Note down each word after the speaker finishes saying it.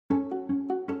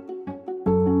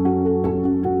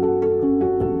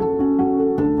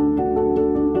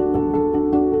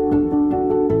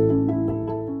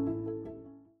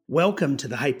Welcome to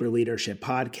the Hyper Leadership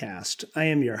Podcast. I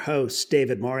am your host,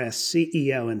 David Morris,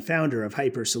 CEO and founder of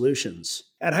Hyper Solutions.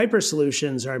 At Hyper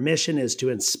Solutions, our mission is to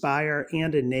inspire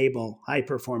and enable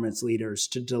high-performance leaders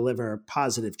to deliver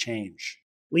positive change.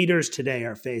 Leaders today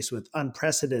are faced with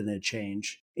unprecedented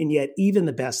change, and yet even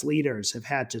the best leaders have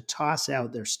had to toss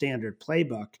out their standard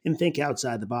playbook and think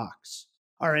outside the box.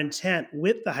 Our intent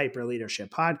with the Hyper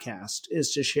Leadership Podcast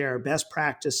is to share best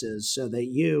practices so that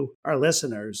you, our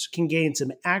listeners, can gain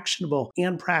some actionable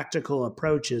and practical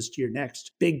approaches to your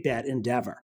next big bet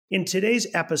endeavor. In today's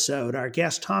episode, our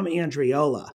guest Tom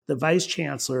Andriola, the Vice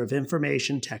Chancellor of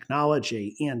Information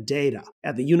Technology and Data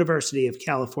at the University of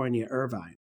California,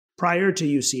 Irvine. Prior to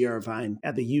UC Irvine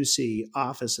at the UC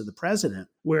Office of the President,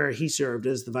 where he served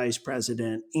as the Vice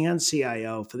President and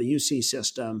CIO for the UC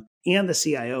system and the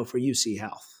CIO for UC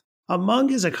Health. Among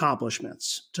his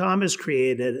accomplishments, Tom has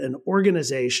created an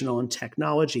organizational and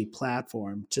technology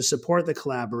platform to support the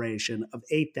collaboration of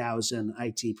 8,000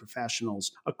 IT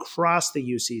professionals across the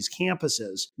UC's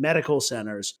campuses, medical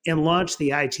centers, and launched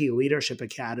the IT Leadership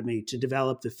Academy to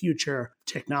develop the future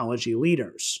technology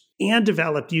leaders, and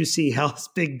developed UC Health's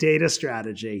big data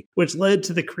strategy, which led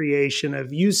to the creation of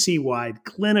UC-wide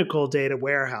clinical data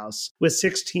warehouse with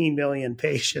 16 million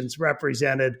patients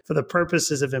represented for the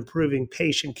purposes of improving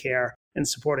patient care and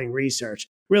supporting research.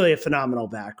 Really a phenomenal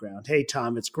background. Hey,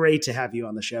 Tom, it's great to have you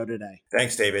on the show today.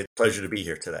 Thanks, David. Pleasure to be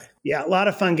here today. Yeah, a lot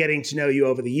of fun getting to know you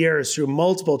over the years through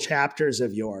multiple chapters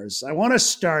of yours. I want to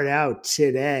start out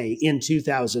today in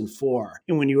 2004,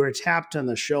 and when you were tapped on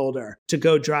the shoulder to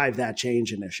go drive that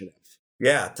change initiative.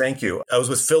 Yeah, thank you. I was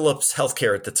with Philips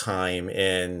Healthcare at the time,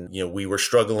 and we were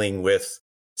struggling with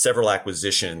several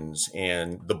acquisitions,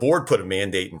 and the board put a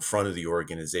mandate in front of the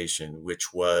organization,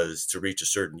 which was to reach a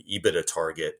certain EBITDA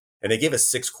target. And they gave us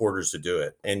 6 quarters to do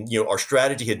it. And, our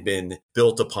strategy had been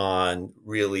built upon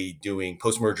really doing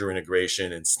post-merger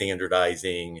integration and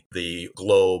standardizing the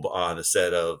globe on a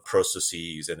set of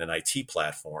processes and an IT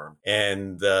platform.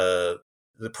 And the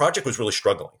project was really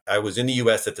struggling. I was in the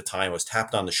US at the time, I was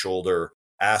tapped on the shoulder,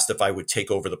 asked if I would take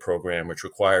over the program, which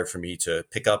required for me to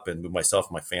pick up and move myself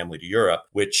and my family to Europe,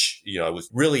 which, I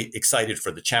was really excited for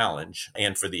the challenge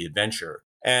and for the adventure.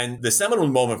 And the seminal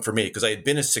moment for me, because I had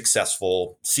been a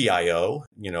successful CIO,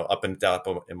 up and down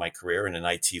in my career and an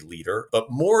IT leader, but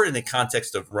more in the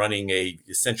context of running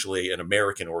essentially an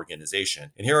American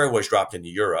organization. And here I was dropped into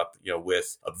Europe,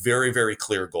 with a very, very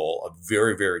clear goal, a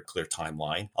very, very clear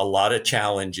timeline, a lot of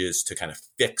challenges to kind of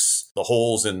fix the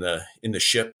holes in the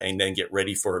ship and then get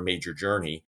ready for a major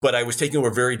journey. But I was taking over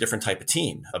a very different type of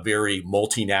team, a very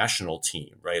multinational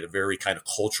team, right? A very kind of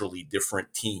culturally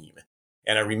different team.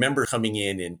 And I remember coming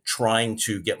in and trying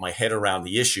to get my head around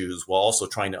the issues while also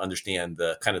trying to understand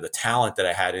the kind of the talent that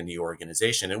I had in the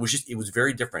organization. It was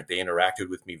very different. They interacted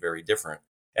with me very different.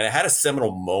 And I had a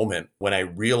seminal moment when I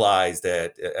realized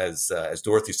that, as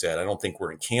Dorothy said, I don't think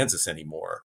we're in Kansas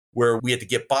anymore, where we had to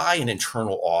get by an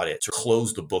internal audit to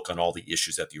close the book on all the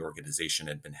issues that the organization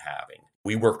had been having.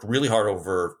 We worked really hard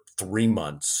over 3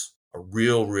 months. A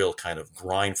real kind of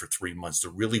grind for 3 months to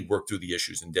really work through the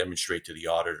issues and demonstrate to the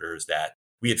auditors that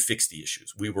we had fixed the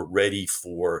issues. We were ready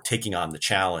for taking on the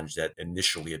challenge that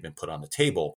initially had been put on the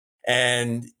table.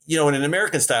 And, in an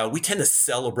American style, we tend to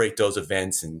celebrate those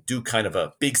events and do kind of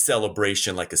a big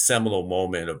celebration, like a seminal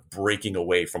moment of breaking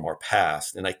away from our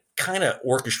past. And I kind of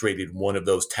orchestrated one of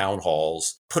those town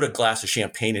halls, put a glass of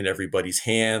champagne in everybody's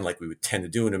hand, like we would tend to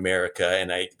do in America.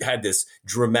 And I had this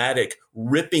dramatic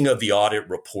ripping of the audit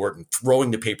report and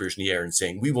throwing the papers in the air and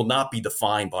saying, we will not be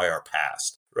defined by our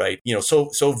past, right?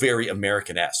 So very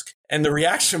American-esque. And the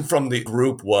reaction from the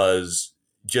group was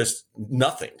just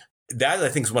nothing. That, I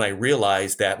think, is when I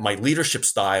realized that my leadership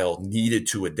style needed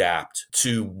to adapt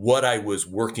to what I was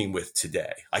working with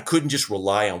today. I couldn't just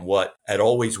rely on what had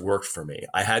always worked for me.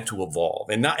 I had to evolve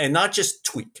and not just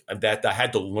tweak. That I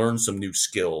had to learn some new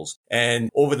skills. And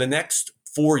over the next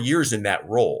 4 years in that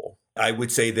role, I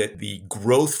would say that the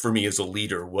growth for me as a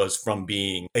leader was from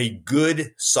being a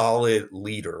good, solid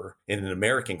leader in an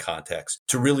American context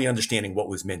to really understanding what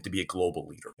was meant to be a global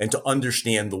leader and to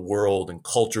understand the world and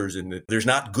cultures. And there's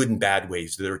not good and bad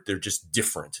ways. They're just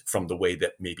different from the way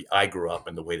that maybe I grew up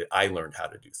and the way that I learned how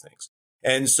to do things.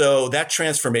 And so that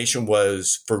transformation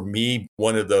was, for me,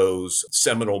 one of those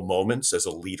seminal moments as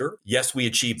a leader. Yes, we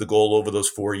achieved the goal over those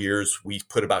 4 years. We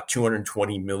put about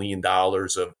 $220 million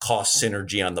of cost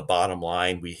synergy on the bottom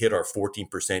line. We hit our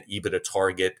 14% EBITDA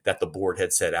target that the board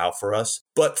had set out for us.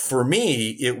 But for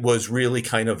me, it was really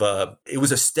kind of it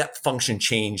was a step function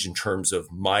change in terms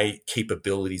of my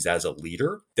capabilities as a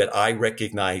leader, that I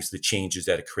recognized the changes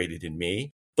that it created in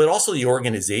me. But also the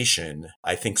organization,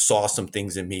 I think, saw some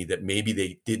things in me that maybe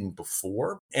they didn't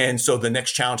before. And so the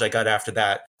next challenge I got after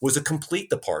that was a complete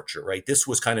departure, right? This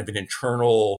was kind of an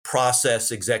internal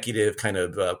process executive, kind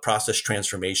of process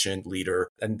transformation leader.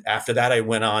 And after that, I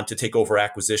went on to take over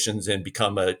acquisitions and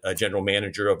become a general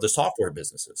manager of the software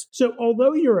businesses. So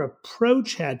although your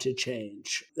approach had to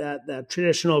change, that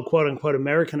traditional quote unquote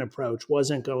American approach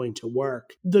wasn't going to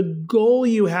work, the goal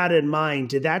you had in mind,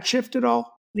 did that shift at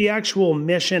all? The actual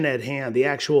mission at hand, the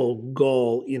actual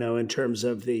goal, in terms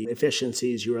of the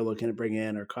efficiencies you were looking to bring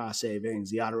in or cost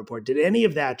savings, the audit report, did any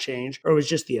of that change, or was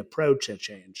just the approach that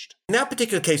changed? In that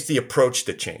particular case, the approach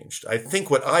that changed. I think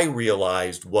what I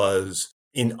realized was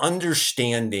in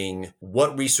understanding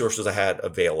what resources I had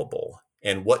available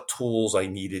and what tools I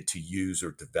needed to use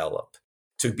or develop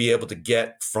to be able to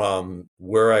get from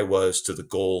where I was to the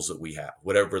goals that we have,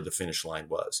 whatever the finish line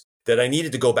was, that I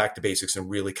needed to go back to basics and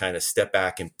really kind of step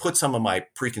back and put some of my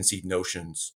preconceived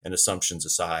notions and assumptions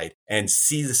aside and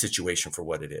see the situation for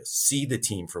what it is, see the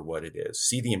team for what it is,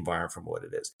 see the environment for what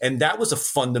it is. And that was a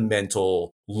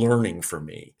fundamental learning for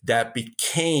me that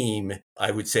became,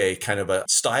 I would say, kind of a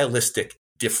stylistic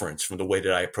difference from the way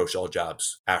that I approach all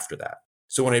jobs after that.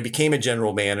 So when I became a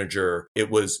general manager, it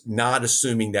was not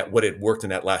assuming that what had worked in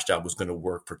that last job was going to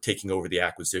work for taking over the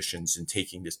acquisitions and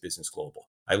taking this business global.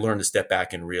 I learned to step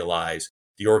back and realize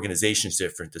the organization is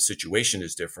different, the situation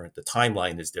is different, the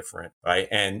timeline is different, right?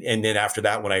 And then after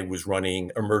that, when I was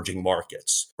running emerging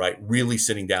markets, right, really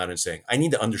sitting down and saying, I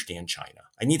need to understand China.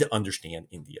 I need to understand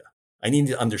India. I need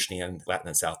to understand Latin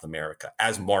and South America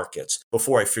as markets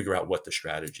before I figure out what the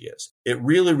strategy is. It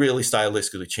really, really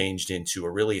stylistically changed into a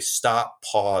really stop,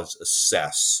 pause,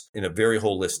 assess in a very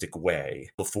holistic way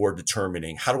before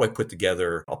determining how do I put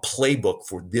together a playbook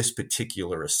for this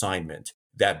particular assignment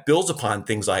that builds upon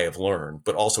things I have learned,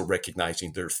 but also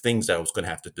recognizing there are things that I was going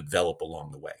to have to develop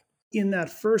along the way. In that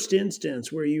first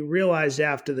instance where you realized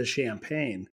after the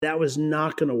champagne that was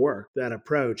not going to work, that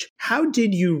approach, how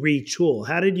did you retool?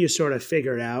 How did you sort of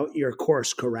figure out your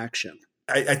course correction?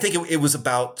 I think it was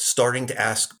about starting to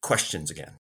ask questions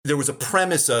again. There was a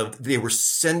premise of they were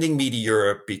sending me to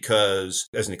Europe because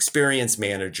as an experienced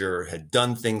manager had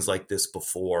done things like this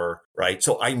before, right?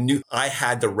 So I knew I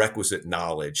had the requisite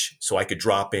knowledge so I could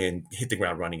drop in, hit the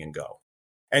ground running and go.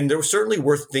 And there certainly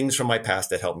were things from my past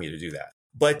that helped me to do that.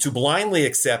 But to blindly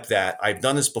accept that I've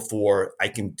done this before, I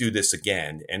can do this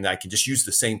again, and I can just use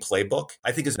the same playbook,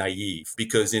 I think is naive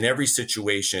because in every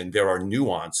situation, there are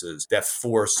nuances that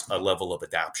force a level of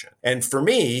adaptation. And for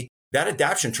me, that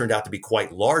adaptation turned out to be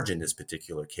quite large in this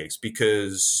particular case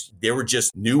because there were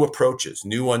just new approaches,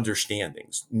 new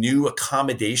understandings, new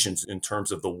accommodations in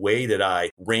terms of the way that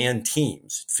I ran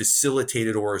teams,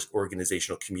 facilitated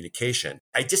organizational communication.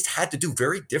 I just had to do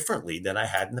very differently than I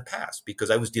had in the past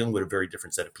because I was dealing with a very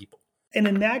different set of people. And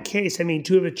in that case, I mean,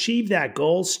 to have achieved that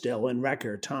goal still in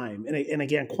record time, and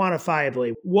again,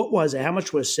 quantifiably, what was it? How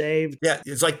much was saved? Yeah,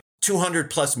 it's like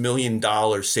 $200+ million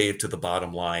saved to the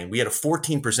bottom line. We had a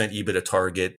 14% EBITDA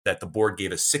target that the board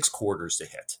gave us 6 quarters to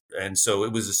hit. And so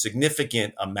it was a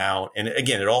significant amount. And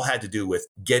again, it all had to do with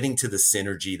getting to the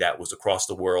synergy that was across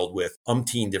the world with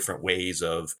umpteen different ways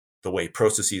of the way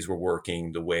processes were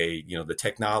working, the way, the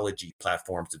technology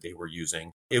platforms that they were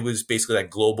using. It was basically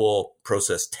that global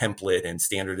process template and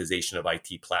standardization of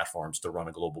IT platforms to run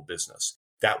a global business.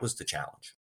 That was the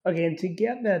challenge. Okay, and to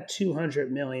get that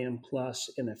 200 million plus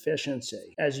in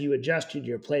efficiency, as you adjusted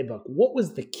your playbook, what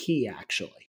was the key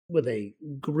actually? With a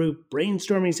group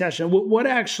brainstorming session, what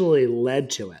actually led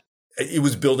to it? It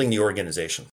was building the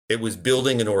organization. It was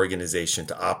building an organization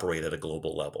to operate at a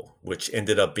global level, which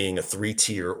ended up being a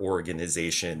 3-tier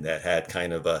organization that had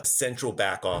kind of a central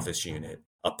back office unit,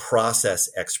 a process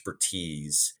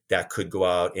expertise that could go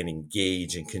out and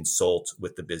engage and consult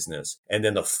with the business, and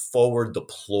then the forward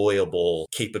deployable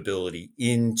capability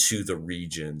into the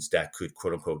regions that could,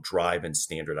 quote unquote, drive and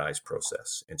standardize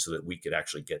process. And so that we could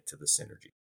actually get to the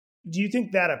synergy. Do you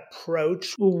think that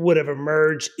approach would have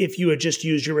emerged if you had just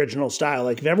used your original style?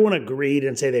 Like if everyone agreed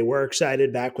and say they were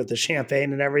excited back with the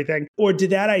champagne and everything? Or did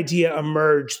that idea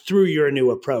emerge through your new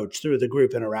approach, through the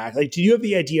group interact? Like, did you have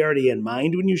the idea already in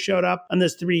mind when you showed up on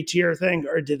this 3-tier thing?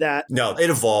 Or did that? No, it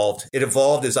evolved. It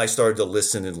evolved as I started to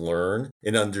listen and learn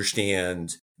and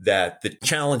understand that the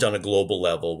challenge on a global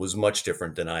level was much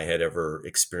different than I had ever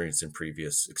experienced in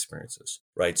previous experiences,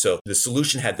 right? So the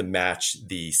solution had to match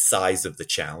the size of the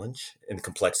challenge and the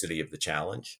complexity of the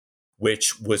challenge,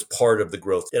 which was part of the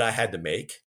growth that I had to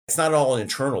make. it's not all an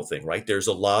internal thing, right? There's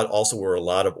a lot also where a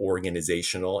lot of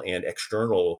organizational and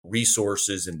external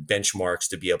resources and benchmarks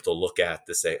to be able to look at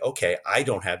to say, okay, I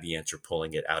don't have the answer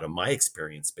pulling it out of my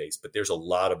experience base, but there's a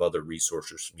lot of other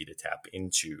resources for me to tap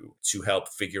into to help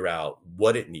figure out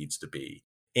what it needs to be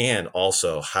and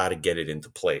also how to get it into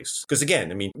place. Because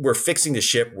again, I mean, we're fixing the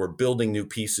ship, we're building new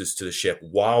pieces to the ship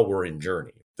while we're in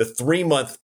journey. The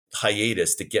 3-month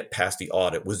hiatus to get past the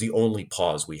audit was the only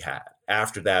pause we had.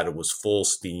 After that, it was full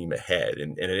steam ahead.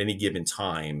 And at any given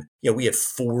time, we had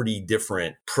 40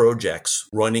 different projects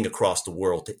running across the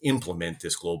world to implement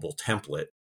this global template: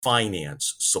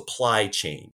 finance, supply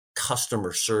chain,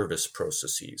 customer service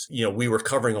processes. We were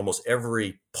covering almost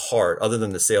every part other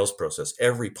than the sales process,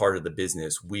 every part of the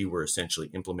business. We were essentially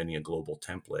implementing a global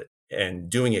template and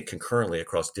doing it concurrently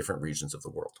across different regions of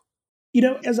the world.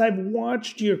 As I've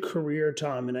watched your career,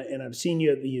 Tom, and I've seen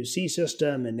you at the UC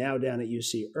system and now down at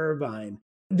UC Irvine,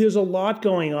 there's a lot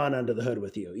going on under the hood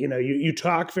with you. You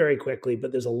talk very quickly,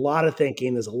 but there's a lot of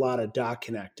thinking, there's a lot of dot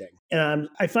connecting. And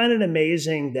I find it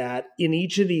amazing that in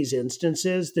each of these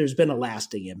instances, there's been a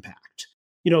lasting impact.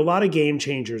 A lot of game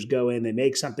changers go in, they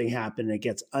make something happen, and it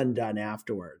gets undone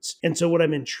afterwards. And so what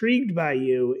I'm intrigued by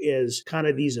you is kind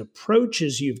of these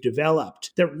approaches you've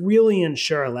developed that really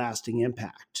ensure a lasting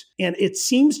impact. And it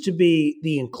seems to be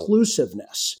the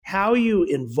inclusiveness, how you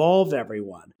involve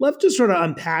everyone. Love to sort of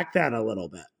unpack that a little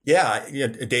bit. Yeah,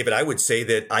 David, I would say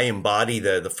that I embody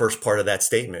the first part of that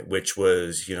statement, which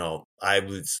was, I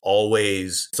was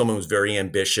always someone who was very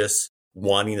ambitious,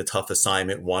 wanting a tough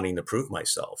assignment, wanting to prove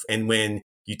myself. And when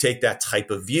you take that type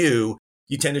of view,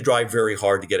 you tend to drive very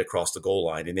hard to get across the goal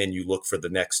line, and then you look for the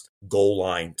next goal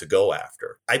line to go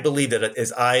after. I believe that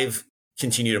as I've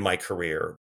continued in my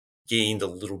career, gained a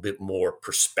little bit more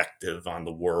perspective on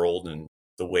the world and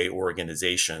the way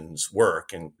organizations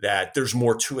work, and that there's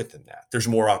more to it than that. There's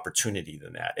more opportunity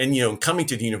than that. And, coming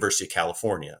to the University of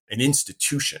California, an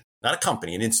institution, not a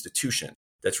company, an institution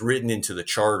that's written into the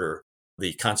charter,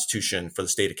 the Constitution for the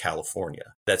state of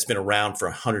California, that's been around for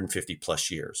 150 plus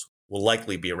years, will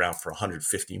likely be around for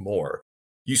 150 more.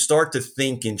 You start to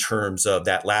think in terms of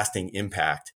that lasting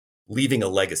impact, leaving a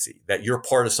legacy, that you're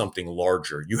part of something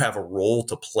larger. You have a role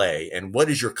to play. And what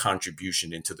is your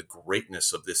contribution into the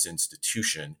greatness of this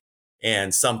institution?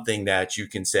 And something that you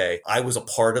can say, I was a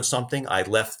part of something. I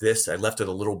left it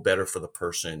a little better for the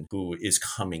person who is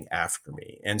coming after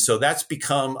me. And so that's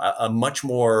become a much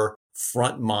more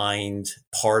front mind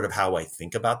part of how I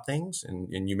think about things.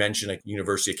 And you mentioned at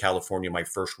University of California, my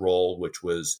first role, which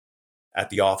was at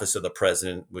the office of the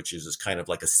president, which is kind of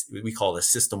like we call it a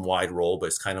system-wide role, but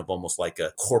it's kind of almost like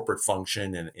a corporate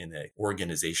function in an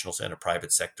organizational sense, a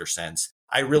private sector sense.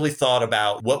 I really thought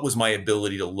about what was my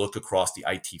ability to look across the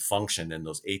IT function and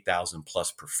those 8,000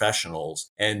 plus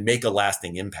professionals and make a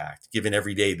lasting impact, given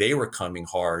every day they were coming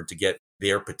hard to get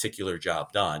their particular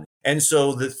job done. And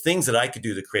so the things that I could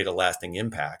do to create a lasting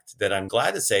impact that I'm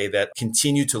glad to say that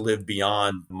continue to live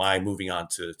beyond my moving on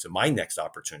to my next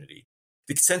opportunity.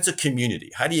 The sense of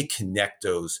community. How do you connect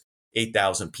those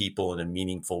 8,000 people in a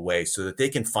meaningful way so that they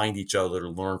can find each other,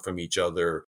 learn from each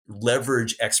other,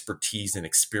 leverage expertise and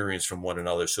experience from one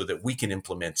another so that we can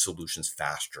implement solutions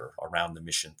faster around the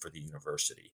mission for the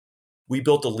university? We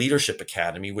built a leadership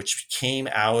academy, which came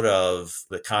out of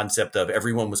the concept of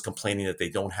everyone was complaining that they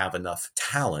don't have enough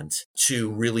talent,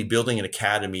 to really building an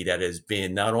academy that has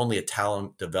been not only a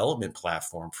talent development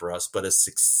platform for us, but a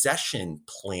succession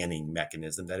planning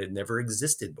mechanism that had never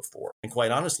existed before. And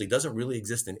quite honestly, doesn't really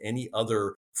exist in any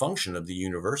other function of the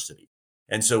university.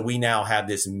 And so we now have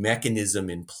this mechanism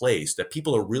in place that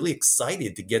people are really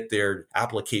excited to get their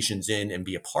applications in and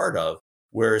be a part of,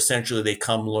 where essentially they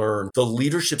come learn the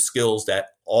leadership skills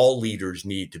that all leaders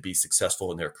need to be successful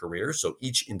in their careers. So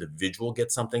each individual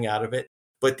gets something out of it,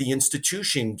 but the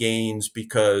institution gains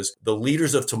because the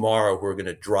leaders of tomorrow who are going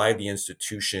to drive the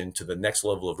institution to the next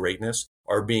level of greatness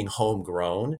are being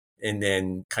homegrown and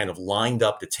then kind of lined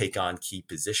up to take on key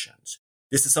positions.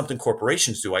 This is something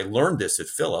corporations do. I learned this at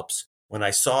Philips when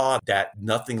I saw that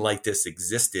nothing like this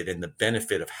existed and the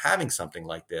benefit of having something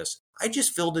like this. I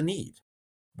just filled a need.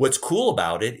 What's cool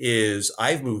about it is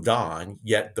I've moved on,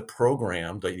 yet the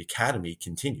program, the academy,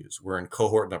 continues. We're in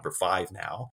cohort number 5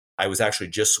 now. I was actually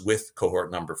just with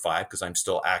cohort number 5 because I'm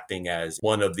still acting as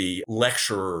one of the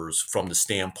lecturers from the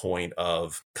standpoint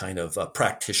of kind of a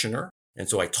practitioner. And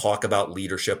so I talk about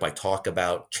leadership, I talk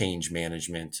about change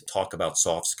management, talk about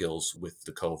soft skills with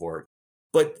the cohort.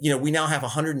 But, we now have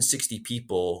 160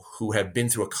 people who have been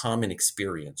through a common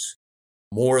experience.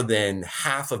 More than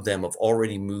half of them have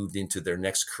already moved into their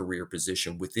next career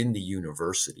position within the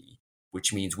university.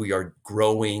 which means we are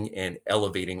growing and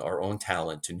elevating our own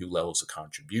talent to new levels of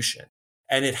contribution.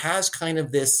 And it has kind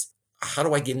of this, how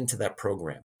do I get into that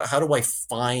program? How do I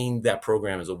find that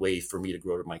program as a way for me to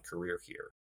grow to my career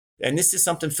here? And this is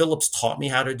something Phillips taught me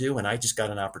how to do. And I just got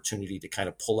an opportunity to kind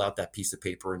of pull out that piece of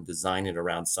paper and design it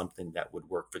around something that would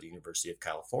work for the University of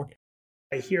California.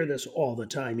 I hear this all the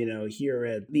time, here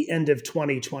at the end of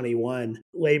 2021,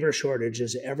 labor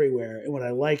shortages everywhere. And what I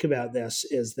like about this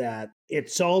is that it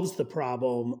solves the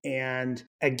problem. And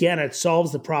again, it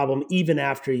solves the problem even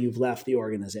after you've left the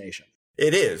organization.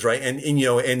 It is, right?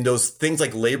 And those things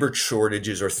like labor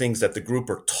shortages are things that the group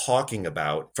are talking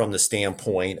about from the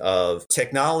standpoint of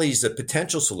technology is a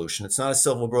potential solution. It's not a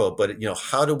silver bullet, but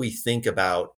how do we think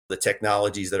about the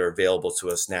technologies that are available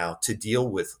to us now to deal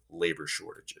with labor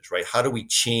shortages, right? How do we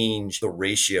change the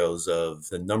ratios of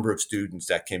the number of students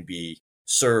that can be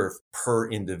served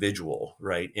per individual,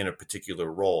 right, in a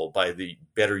particular role by the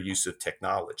better use of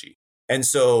technology? And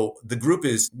so the group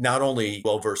is not only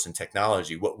well-versed in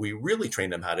technology, what we really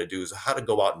train them how to do is how to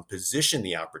go out and position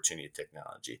the opportunity of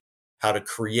technology, how to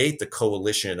create the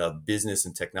coalition of business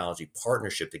and technology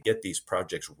partnership to get these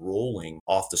projects rolling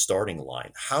off the starting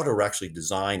line, how to actually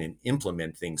design and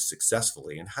implement things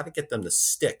successfully, and how to get them to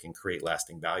stick and create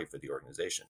lasting value for the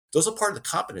organization. Those are part of the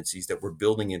competencies that we're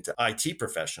building into IT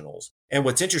professionals. And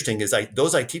what's interesting is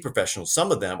those IT professionals,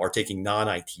 some of them are taking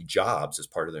non-IT jobs as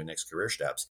part of their next career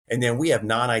steps. And then we have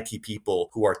non-IT people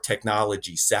who are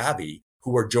technology savvy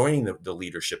who are joining the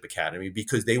Leadership Academy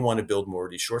because they want to build more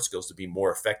of these short skills to be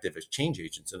more effective as change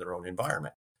agents in their own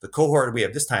environment. The cohort we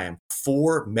have this time,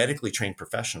 4 medically trained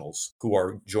professionals who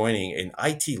are joining an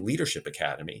IT Leadership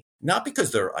Academy, not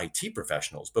because they're IT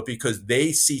professionals, but because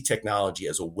they see technology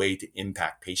as a way to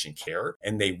impact patient care.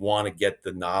 And they want to get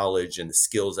the knowledge and the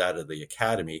skills out of the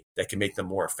academy that can make them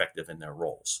more effective in their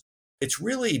roles. It's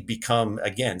really become,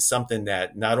 again, something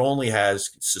that not only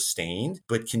has sustained,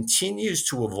 but continues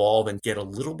to evolve and get a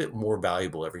little bit more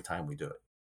valuable every time we do it.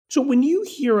 So when you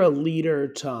hear a leader,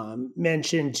 Tom,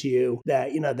 mention to you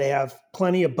that, they have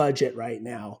plenty of budget right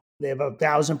now, they have a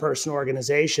 1,000-person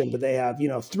organization, but they have,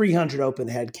 300 open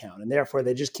headcount, and therefore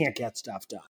they just can't get stuff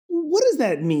done. What does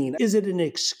that mean? Is it an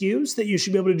excuse that you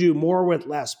should be able to do more with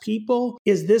less people?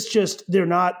 Is this just they're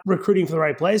not recruiting for the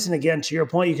right place? And again, to your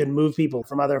point, you can move people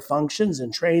from other functions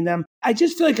and train them. I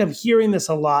just feel like I'm hearing this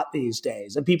a lot these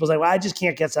days. And people say, well, I just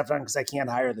can't get stuff done because I can't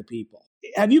hire the people.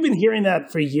 Have you been hearing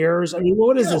that for years? I mean,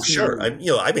 what is this? Sure.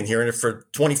 I've been hearing it for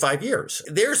 25 years.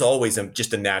 There's always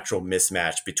just a natural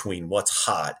mismatch between what's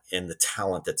hot and the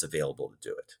talent that's available to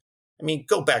do it. I mean,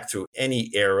 go back through any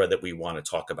era that we want to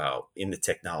talk about in the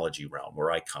technology realm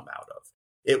where I come out of.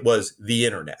 It was the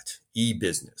internet,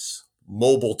 e-business,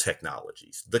 mobile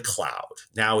technologies, the cloud.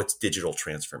 Now it's digital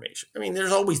transformation. I mean,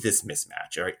 there's always this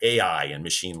mismatch, right? AI and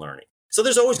machine learning. So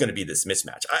there's always going to be this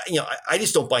mismatch. I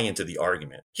just don't buy into the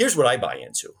argument. Here's what I buy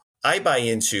into. I buy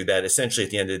into that essentially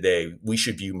at the end of the day, we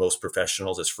should view most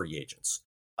professionals as free agents.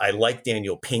 I like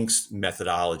Daniel Pink's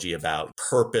methodology about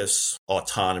purpose,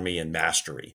 autonomy, and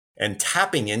mastery. And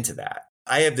tapping into that,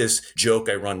 I have this joke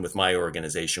I run with my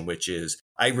organization, which is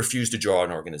I refuse to draw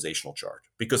an organizational chart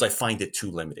because I find it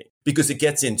too limiting, because it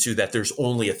gets into that there's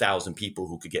only 1,000 people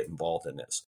who could get involved in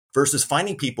this versus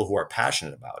finding people who are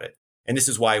passionate about it. And this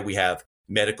is why we have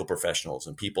medical professionals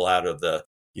and people out of the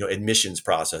admissions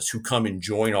process who come and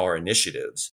join our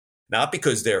initiatives, not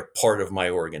because they're part of my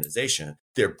organization.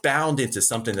 They're bound into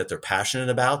something that they're passionate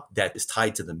about that is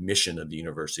tied to the mission of the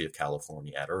University of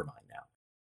California at Irvine now.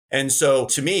 And so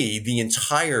to me, the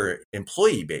entire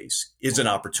employee base is an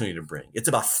opportunity to bring. It's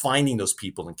about finding those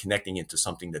people and connecting into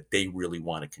something that they really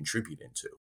want to contribute into.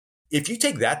 If you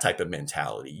take that type of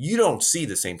mentality, you don't see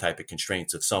the same type of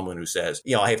constraints of someone who says,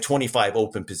 I have 25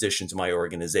 open positions in my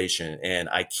organization and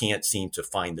I can't seem to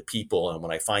find the people. And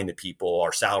when I find the people,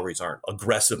 our salaries aren't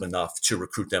aggressive enough to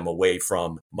recruit them away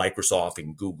from Microsoft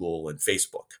and Google and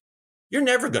Facebook. You're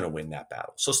never going to win that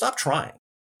battle. So stop trying.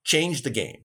 Change the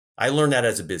game. I learned that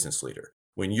as a business leader.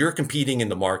 When you're competing in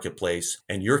the marketplace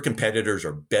and your competitors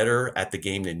are better at the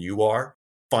game than you are,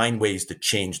 find ways to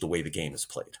change the way the game is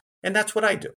played. And that's what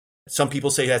I do. Some people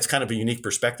say that's kind of a unique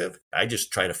perspective. I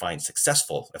just try to find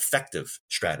successful, effective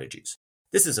strategies.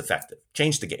 This is effective.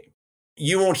 Change the game.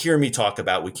 You won't hear me talk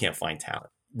about we can't find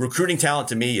talent. Recruiting talent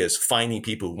to me is finding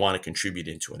people who want to contribute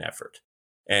into an effort.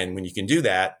 And when you can do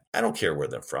that, I don't care where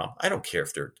they're from. I don't care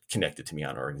if they're connected to me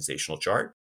on an organizational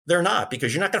chart. They're not,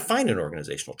 because you're not going to find an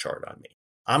organizational chart on me.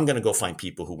 I'm going to go find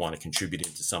people who want to contribute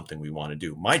into something we want to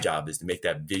do. My job is to make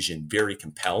that vision very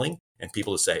compelling and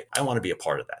people to say, I want to be a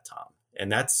part of that, Tom.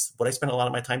 And that's what I spend a lot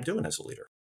of my time doing as a leader.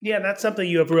 Yeah, that's something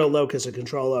you have real locus of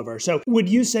control over. So would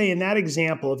you say in that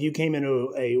example, if you came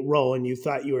into a role and you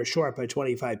thought you were short by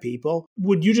 25 people,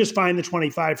 would you just find the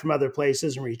 25 from other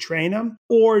places and retrain them?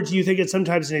 Or do you think it's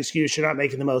sometimes an excuse you're not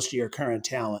making the most of your current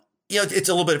talent? It's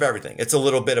a little bit of everything. It's a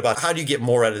little bit about how do you get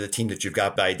more out of the team that you've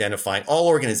got by identifying. All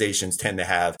organizations tend to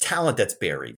have talent that's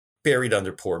buried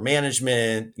under poor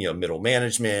management, middle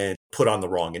management, put on the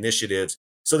wrong initiatives.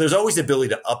 So there's always the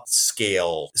ability to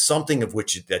upscale something of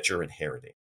which that you're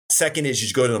inheriting. Second is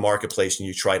you go to the marketplace and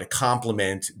you try to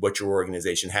complement what your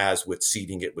organization has with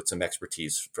seeding it with some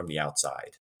expertise from the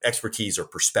outside. Expertise or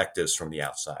perspectives from the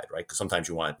outside, right? Because sometimes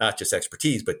you want not just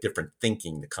expertise, but different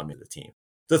thinking to come into the team.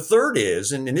 The third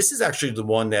is, and this is actually the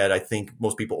one that I think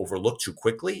most people overlook too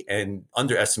quickly and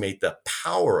underestimate the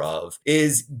power of,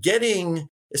 is getting,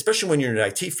 especially when you're in an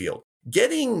IT field,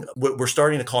 getting what we're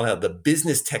starting to call now the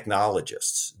business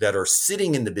technologists that are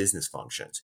sitting in the business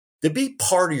functions to be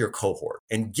part of your cohort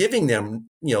and giving them,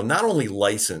 not only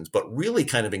license, but really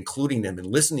kind of including them and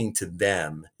listening to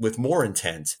them with more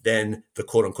intent than the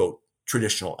quote unquote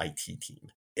traditional IT team.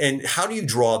 And how do you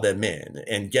draw them in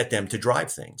and get them to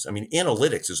drive things? I mean,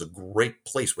 analytics is a great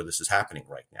place where this is happening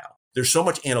right now. There's so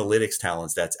much analytics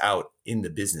talent that's out in the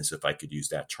business, if I could use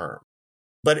that term.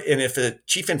 And if a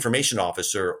chief information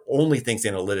officer only thinks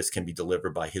analytics can be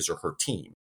delivered by his or her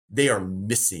team, they are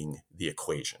missing the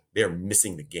equation. They are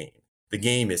missing the game. The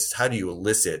game is how do you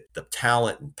elicit the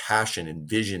talent and passion and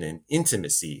vision and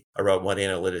intimacy around what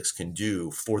analytics can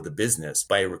do for the business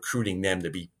by recruiting them to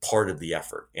be part of the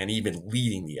effort and even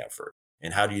leading the effort.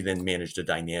 And how do you then manage the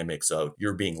dynamics of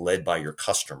you're being led by your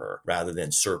customer rather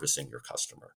than servicing your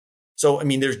customer? So, I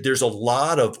mean, there's a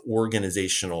lot of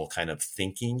organizational kind of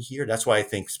thinking here. That's why I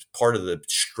think part of the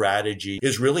strategy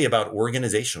is really about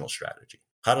organizational strategy,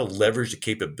 how to leverage the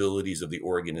capabilities of the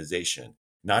organization,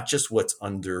 not just what's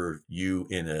under you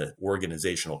in an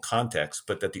organizational context,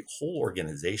 but that the whole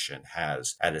organization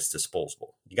has at its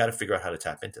disposal. You got to figure out how to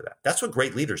tap into that. That's what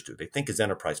great leaders do. They think as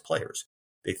enterprise players.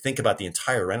 They think about the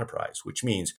entire enterprise, which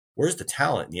means where's the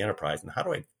talent in the enterprise and how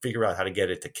do I figure out how to get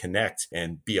it to connect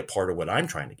and be a part of what I'm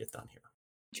trying to get done here?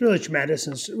 It's really tremendous.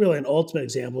 And it's really an ultimate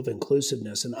example of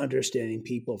inclusiveness and understanding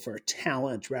people for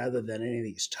talent rather than any of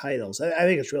these titles. I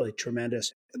think it's really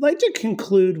tremendous. I'd like to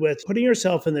conclude with putting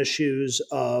yourself in the shoes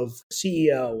of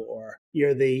CEO or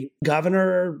you're the governor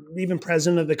or even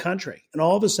president of the country. And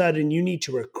all of a sudden you need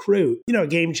to recruit, a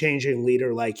game-changing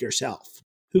leader like yourself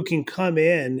who can come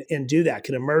in and do that,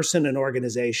 can immerse in an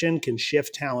organization, can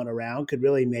shift talent around, could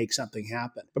really make something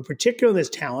happen. But particularly this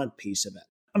talent piece of it.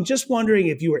 I'm just wondering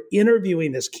if you were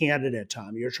interviewing this candidate,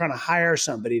 Tom, you're trying to hire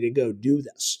somebody to go do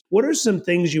this. What are some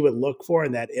things you would look for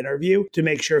in that interview to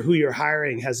make sure who you're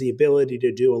hiring has the ability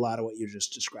to do a lot of what you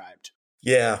just described?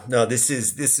 Yeah, no, this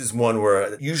is one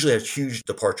where I usually have huge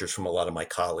departures from a lot of my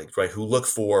colleagues, right, who look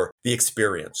for the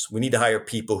experience. We need to hire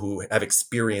people who have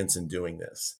experience in doing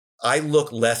this. I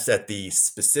look less at the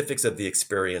specifics of the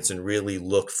experience and really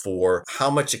look for how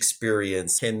much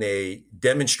experience can they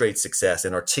demonstrate success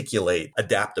and articulate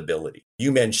adaptability.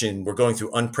 You mentioned we're going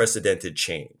through unprecedented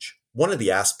change. One of the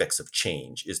aspects of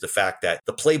change is the fact that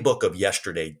the playbook of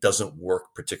yesterday doesn't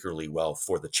work particularly well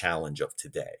for the challenge of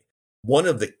today. One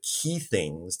of the key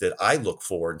things that I look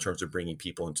for in terms of bringing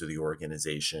people into the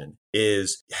organization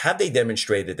is have they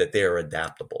demonstrated that they are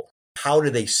adaptable? How do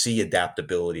they see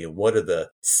adaptability and what are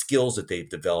the skills that they've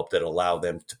developed that allow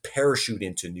them to parachute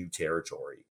into new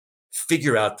territory,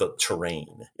 figure out the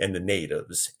terrain and the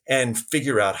natives, and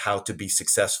figure out how to be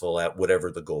successful at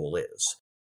whatever the goal is?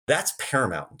 That's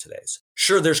paramount in today's.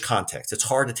 Sure, there's context. It's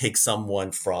hard to take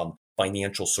someone from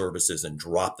financial services and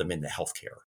drop them into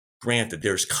healthcare. Granted,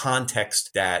 there's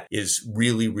context that is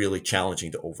really, really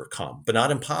challenging to overcome, but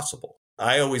not impossible.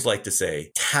 I always like to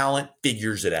say talent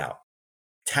figures it out.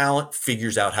 Talent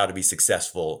figures out how to be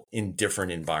successful in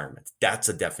different environments. That's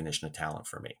a definition of talent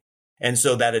for me. And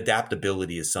so that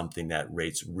adaptability is something that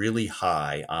rates really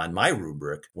high on my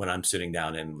rubric when I'm sitting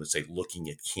down and, let's say, looking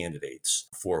at candidates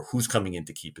for who's coming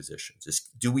into key positions.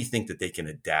 Do we think that they can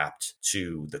adapt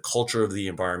to the culture of the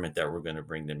environment that we're going to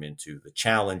bring them into, the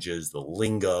challenges, the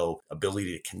lingo,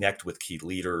 ability to connect with key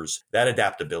leaders? That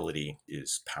adaptability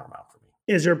is paramount for me.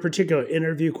 Is there a particular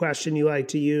interview question you like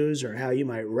to use or how you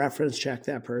might reference check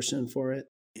that person for it?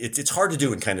 It's hard to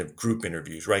do in kind of group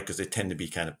interviews, right? Because they tend to be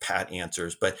kind of pat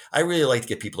answers. But I really like to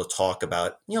get people to talk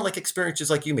about, like experiences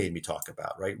like you made me talk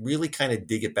about, right? Really kind of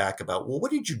dig it back about, well,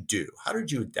 what did you do? How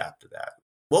did you adapt to that?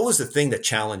 What was the thing that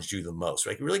challenged you the most,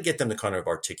 right? Really get them to kind of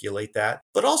articulate that.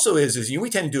 But also is we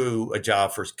tend to do a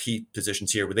job for key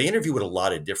positions here where they interview with a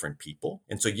lot of different people.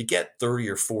 And so you get 30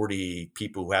 or 40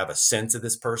 people who have a sense of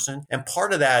this person. And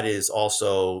part of that is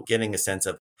also getting a sense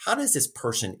of how does this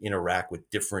person interact with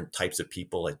different types of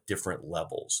people at different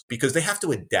levels? Because they have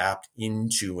to adapt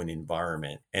into an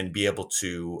environment and be able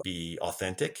to be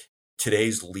authentic.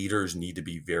 Today's leaders need to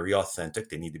be very authentic.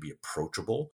 They need to be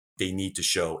approachable. They need to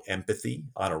show empathy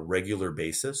on a regular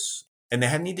basis. And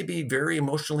they need to be very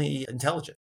emotionally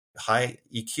intelligent, high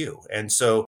EQ. And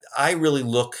so I really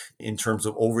look in terms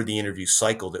of over the interview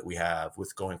cycle that we have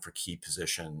with going for key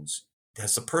positions.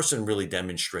 Has the person really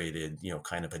demonstrated,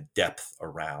 kind of a depth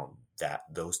around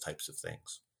those types of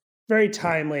things? Very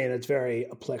timely, and it's very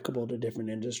applicable to different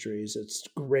industries. It's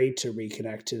great to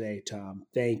reconnect today, Tom.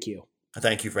 Thank you.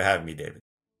 Thank you for having me, David.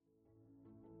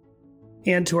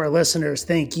 And to our listeners,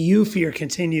 thank you for your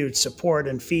continued support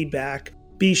and feedback.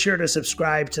 Be sure to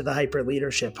subscribe to the Hyper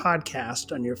Leadership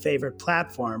Podcast on your favorite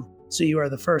platform so you are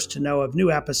the first to know of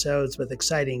new episodes with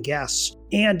exciting guests.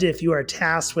 And if you are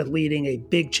tasked with leading a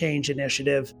big change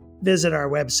initiative, visit our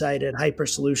website at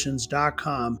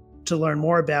hypersolutions.com to learn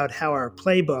more about how our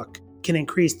playbook can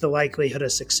increase the likelihood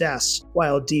of success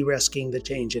while de-risking the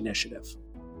change initiative.